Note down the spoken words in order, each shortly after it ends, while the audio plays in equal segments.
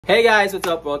Hey guys! What's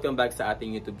up? Welcome back sa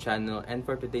ating YouTube channel. And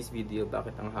for today's video,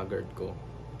 bakit ang haggard ko?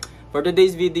 For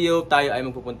today's video, tayo ay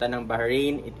magpupunta ng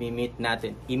Bahrain. Imimit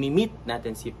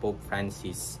natin si Pope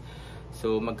Francis.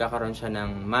 So magkakaroon siya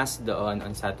ng mass doon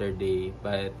on Saturday.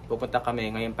 But pupunta kami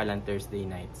ngayon palang Thursday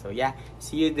night. So yeah,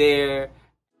 see you there!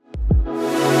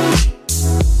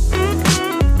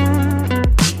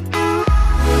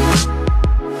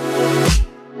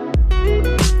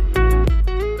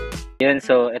 Yun,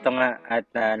 so ito nga at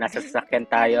nasa sasakyan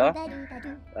tayo.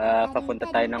 Papunta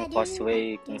tayo ng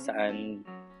Causeway kung saan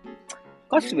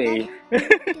Causeway.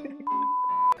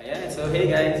 Ayan, so hey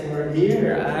guys, we're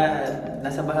here at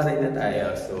nasa Bahrain na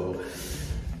tayo. So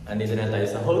andito na tayo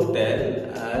sa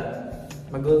hotel at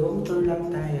mag-room tour lang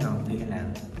tayo. Tingnan lang,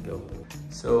 go.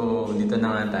 So dito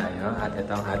na nga tayo at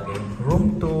ito ang ating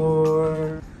room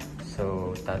tour.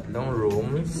 So tatlong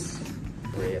rooms.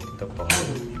 Wait, ito po.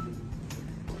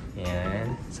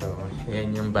 Yan. So,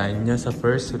 yan yung banyo sa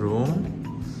first room.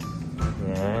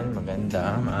 Yan.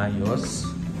 Maganda. Maayos.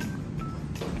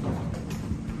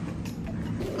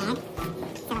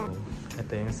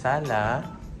 Ito yung sala.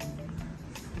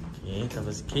 Okay.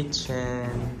 Tapos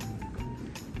kitchen.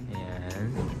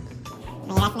 Yan.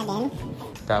 Mahirap na din.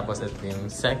 Tapos ito yung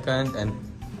second and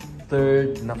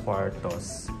third na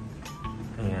kwartos.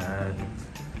 Ayan.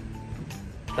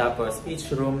 Tapos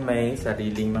each room may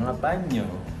sariling mga banyo.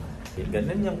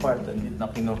 Ganun yung kwarto na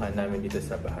kinuha namin dito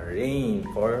sa Bahrain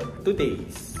for 2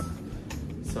 days.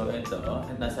 So ito,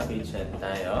 nasa kitchen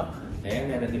tayo.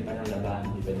 Ayan, meron din parang labahan.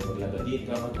 Pwede maglaba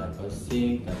dito, tapos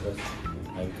sink, tapos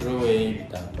microwave,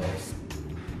 tapos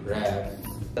ref.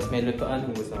 Tapos may lutuan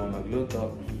kung gusto mo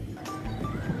magluto.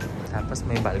 Tapos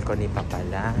may balcony pa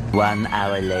pala. 1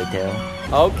 hour later.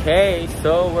 Okay,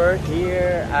 so we're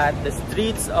here at the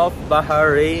streets of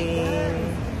Bahrain.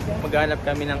 Maghanap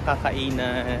kami ng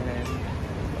kakainan.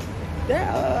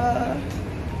 Yeah.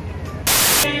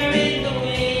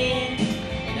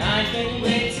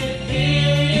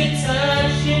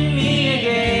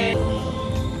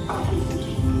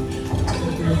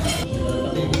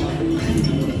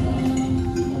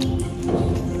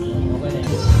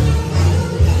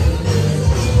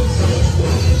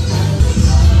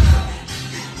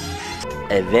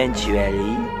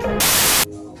 Eventually.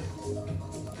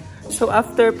 So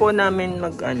after po namin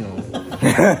mag-ano.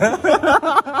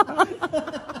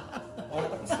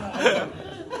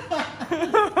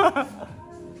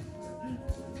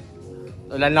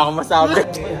 Wala na akong masabi.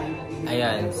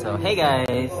 Ayan, so hey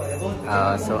guys.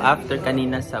 So after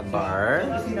kanina sa bar,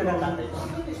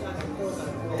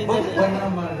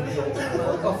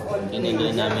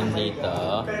 tinigil namin dito.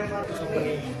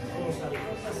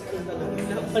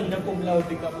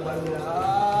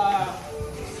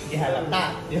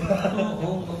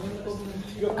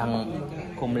 Ang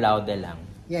cum laude lang.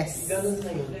 Yes.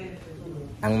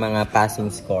 Ang mga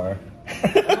passing score.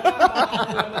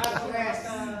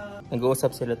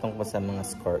 Nag-uusap sila tungkol sa mga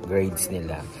score grades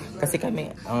nila. Kasi kami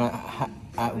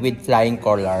with flying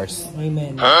colors.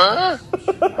 Amen.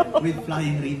 With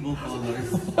flying rainbow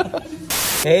colors.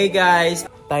 Hey guys,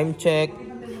 time check.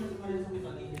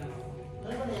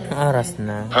 Aras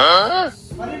na.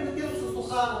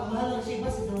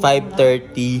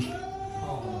 5:30.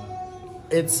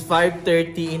 It's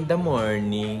 5:30 in the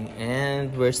morning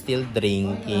and we're still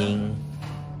drinking.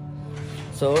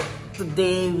 So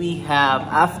today we have,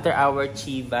 after our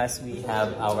chivas, we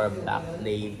have our black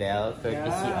label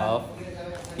courtesy of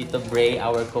Tito Bray,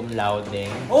 our cum laude.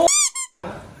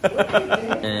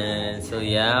 And so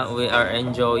yeah, we are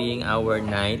enjoying our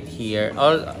night here.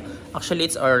 Actually,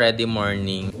 it's already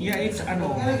morning. Yeah, it's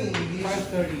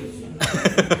 5:30.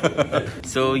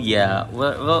 So yeah,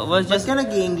 we're just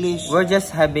English. we're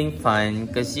just having fun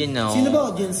because you know. Sino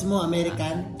ba audience mo?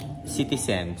 American?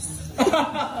 Citizens.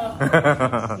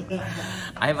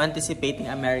 I'm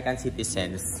anticipating American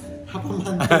citizens.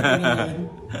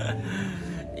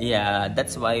 Yeah,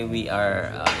 that's why we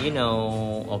are,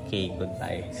 okay,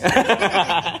 goodbye.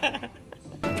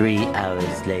 3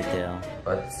 hours later.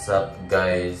 What's up,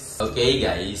 guys? Okay,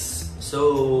 guys.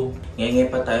 So, ngayon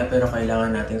pa tayo pero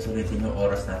kailangan natin sulitin yung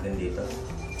oras natin dito.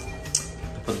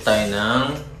 Punta tayo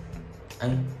ng...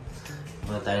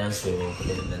 Punta tayo ng swimming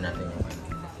pool. Tignan natin yung...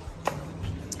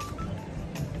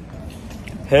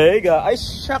 Hey, guys! Ay,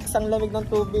 shucks! Ang lamig ng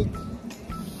tubig.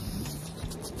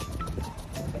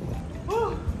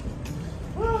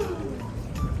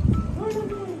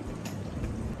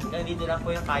 Dito lang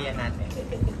po yung kaya natin.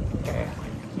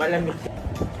 Malamig.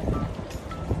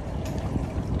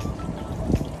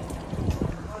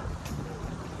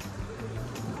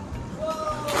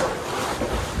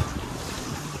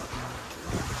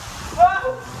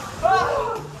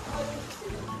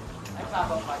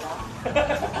 Tapos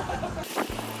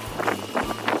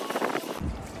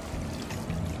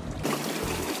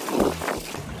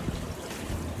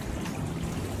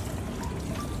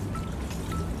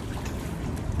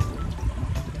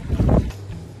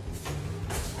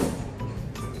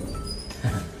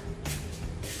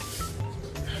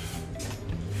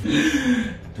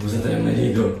na tayo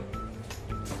maligo.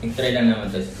 Try lang naman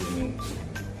tayo sa swimming.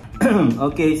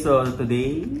 Okay, so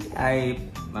today ay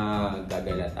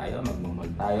gagala tayo,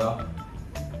 magmamag tayo.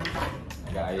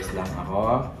 Nag-aayos lang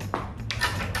ako.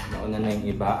 Nauna na yung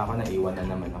iba, ako naiwan na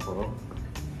naman ako.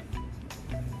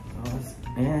 Tapos,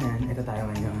 ayan, ito tayo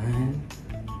ngayon.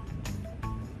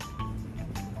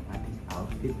 Ating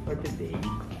outfit for today.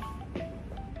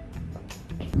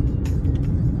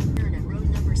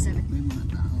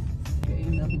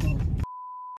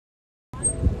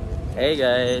 Hey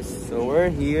guys, so we're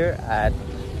here at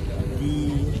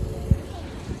the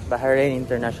Bahrain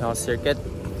International Circuit.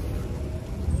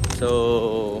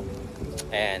 So,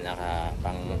 ayan,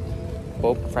 naka-pang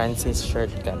Pope Francis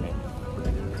shirt kami.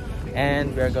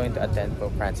 And we're going to attend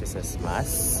Pope Francis's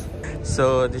Mass.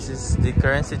 So, this is the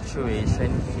current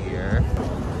situation here.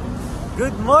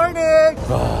 Good morning!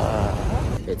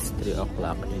 It's 3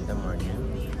 o'clock in the morning.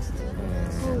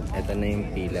 And ito na yung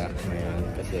pila ngayon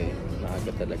kasi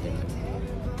maaga talaga na.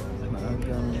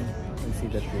 Maagang you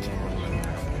see that we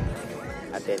have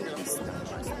attendees ng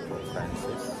Mass of Pope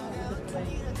Francis.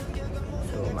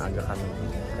 So maaga kami.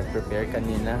 Nag-prepare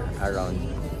kanina around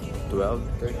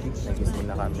 12:30. Nagising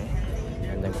na kami.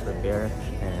 And nag-prepare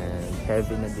and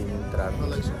heavy na din yung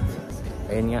traffic.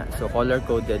 Ayun nga. So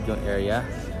color-coded yung area.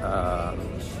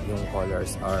 Yung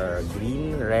colors are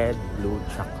green, red, blue,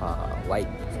 tsaka white.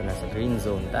 So nasa green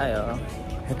zone tayo.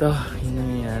 Ito, yung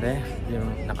nangyayari. Yung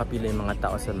nakapila yung mga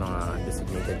tao sa mga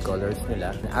designated colors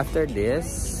nila. After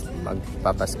this,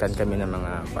 magpapascan kami ng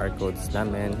mga barcodes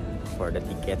namin for the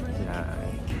ticket na.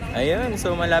 Ayun,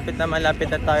 so malapit na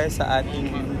tayo sa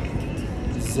ating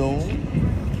zone.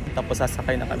 Tapos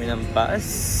sasakay na kami ng bus.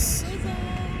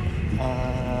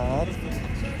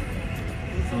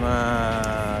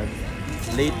 At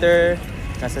later,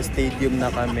 nasa stadium na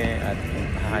kami at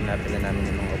hahanapin na namin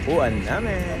yung mga upuan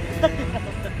namin.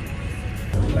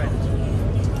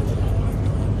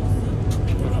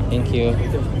 Thank you.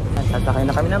 Sasakay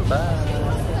na kami ng bus.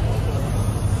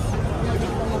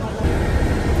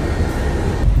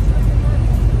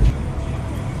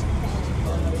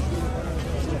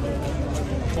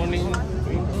 Morning.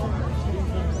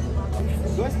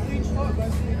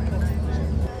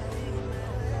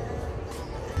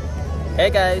 Hey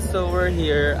guys, so we're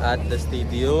here at the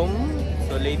stadium.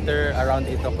 So later around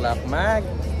 8 o'clock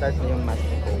mag-start na yung Mass.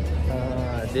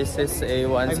 This is a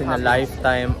once in a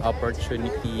lifetime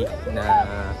opportunity na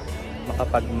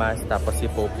makapag-Mass tapos si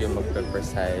Pope yung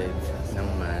magpe-preside ng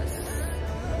Mass.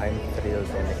 I'm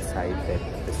thrilled and excited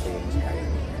at the same time.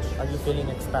 Are you feeling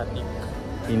ecstatic?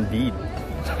 Indeed.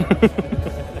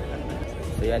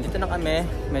 So yan, dito na kami.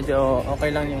 Medyo okay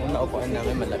lang yung naupuan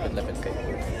namin, malapit-lapit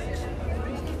kayo.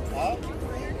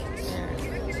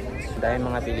 Dahil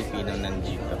mga Pilipino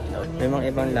nandito. May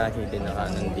mga ibang lahi din na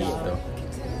nandito.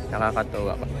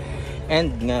 Nakakatuwa ko.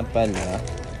 And nga pala,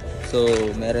 so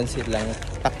meron silang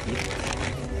pakit.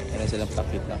 Meron silang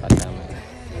pakit na kasama.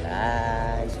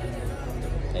 Like,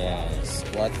 ayan,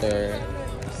 water,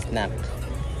 snack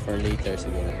for later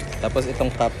siguro. Tapos itong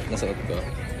cup na suot ko.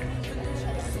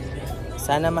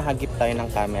 Sana mahagip tayo ng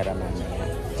camera mamaya.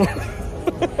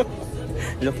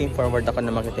 Looking forward ako na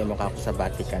makita yung mukha ko sa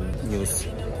Vatican News.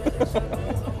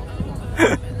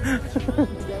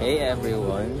 Hey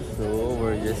everyone, so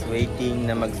we're just waiting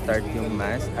na mag-start yung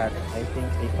Mass at I think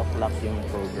 8 o'clock yung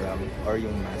program or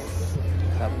yung Mass.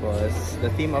 Tapos, the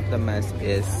theme of the Mass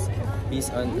is Peace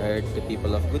on Earth to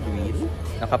People of Goodwill.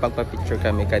 Nakapagpa-picture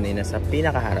kami kanina sa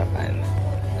pinakaharapan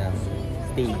ng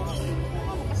stage.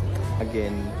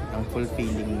 Again, ang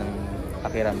fulfilling ng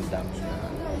pakiramdam na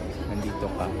nandito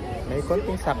ka. May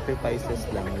konting sacrifices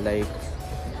lang, like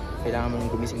kailangan mong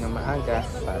gumising ng maaga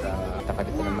para taka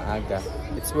dito ng maaga.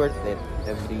 It's worth it,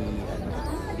 every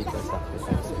little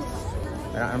sacrifices.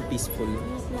 Parang ang peaceful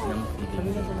ng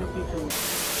feeling.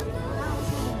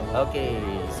 Okay,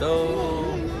 so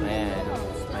ayan,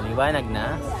 maliwanag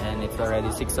na and it's already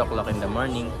 6 o'clock in the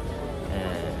morning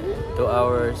and 2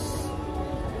 hours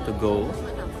to go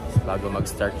bago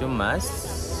mag-start yung Mass.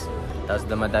 Tapos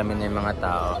dumadami na yung mga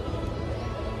tao.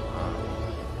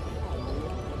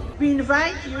 We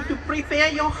invite you to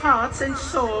prepare your hearts and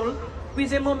soul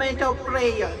with a moment of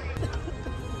prayer.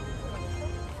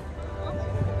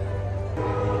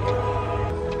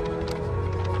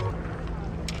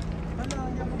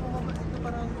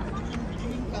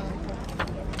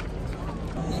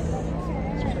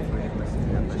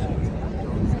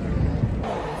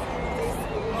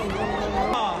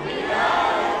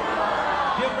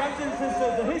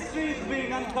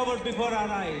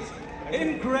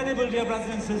 Incredible, dear brothers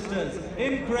and sisters.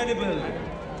 Incredible.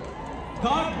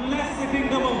 God bless the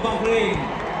Kingdom of Bahrain.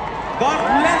 God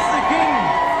bless the King.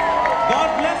 God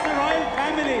bless the royal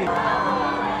family.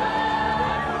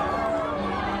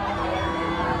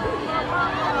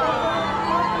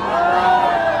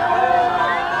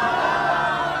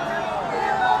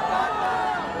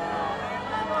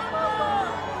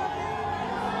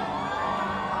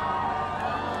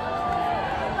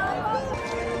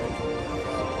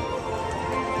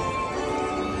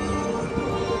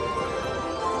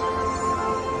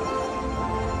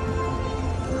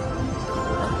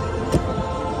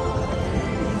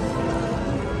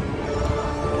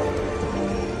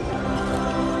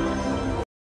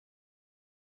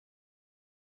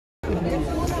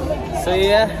 So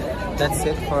yeah, that's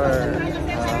it for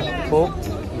Pope.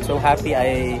 So happy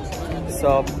I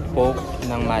saw Pope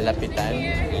ng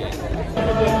malapitan.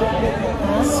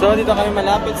 So dito kami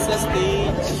malapit sa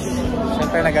stage.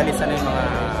 Siyempre nagalisa na yung mga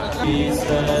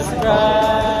Jesus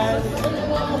Christ.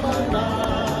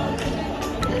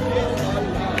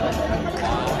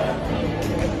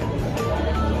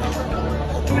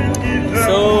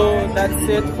 So that's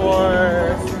it for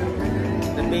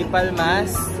the Papal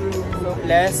Mass. So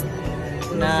blessed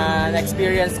na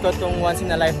na-experience ko tong once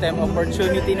in a lifetime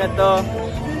opportunity na to,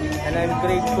 and I'm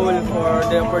grateful for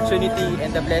the opportunity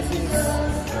and the blessings.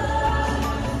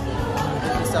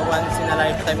 This is a once in a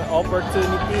lifetime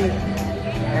opportunity,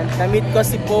 and na-meet ko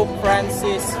si Pope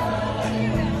Francis,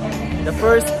 the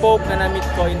first Pope na na-meet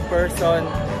ko in person,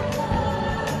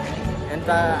 and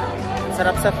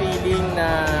sarap sa feeling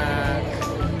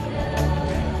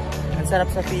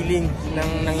na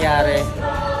ng nangyari.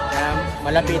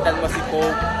 Malapitan mo si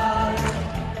Pope.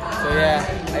 So yeah,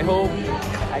 I hope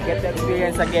I get to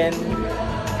experience again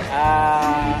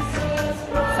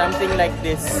something like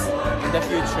this in the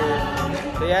future.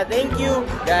 So yeah, thank you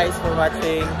guys for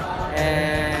watching,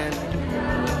 and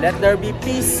let there be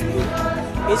peace,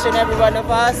 each and every one of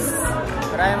us.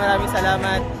 Maraming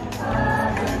salamat.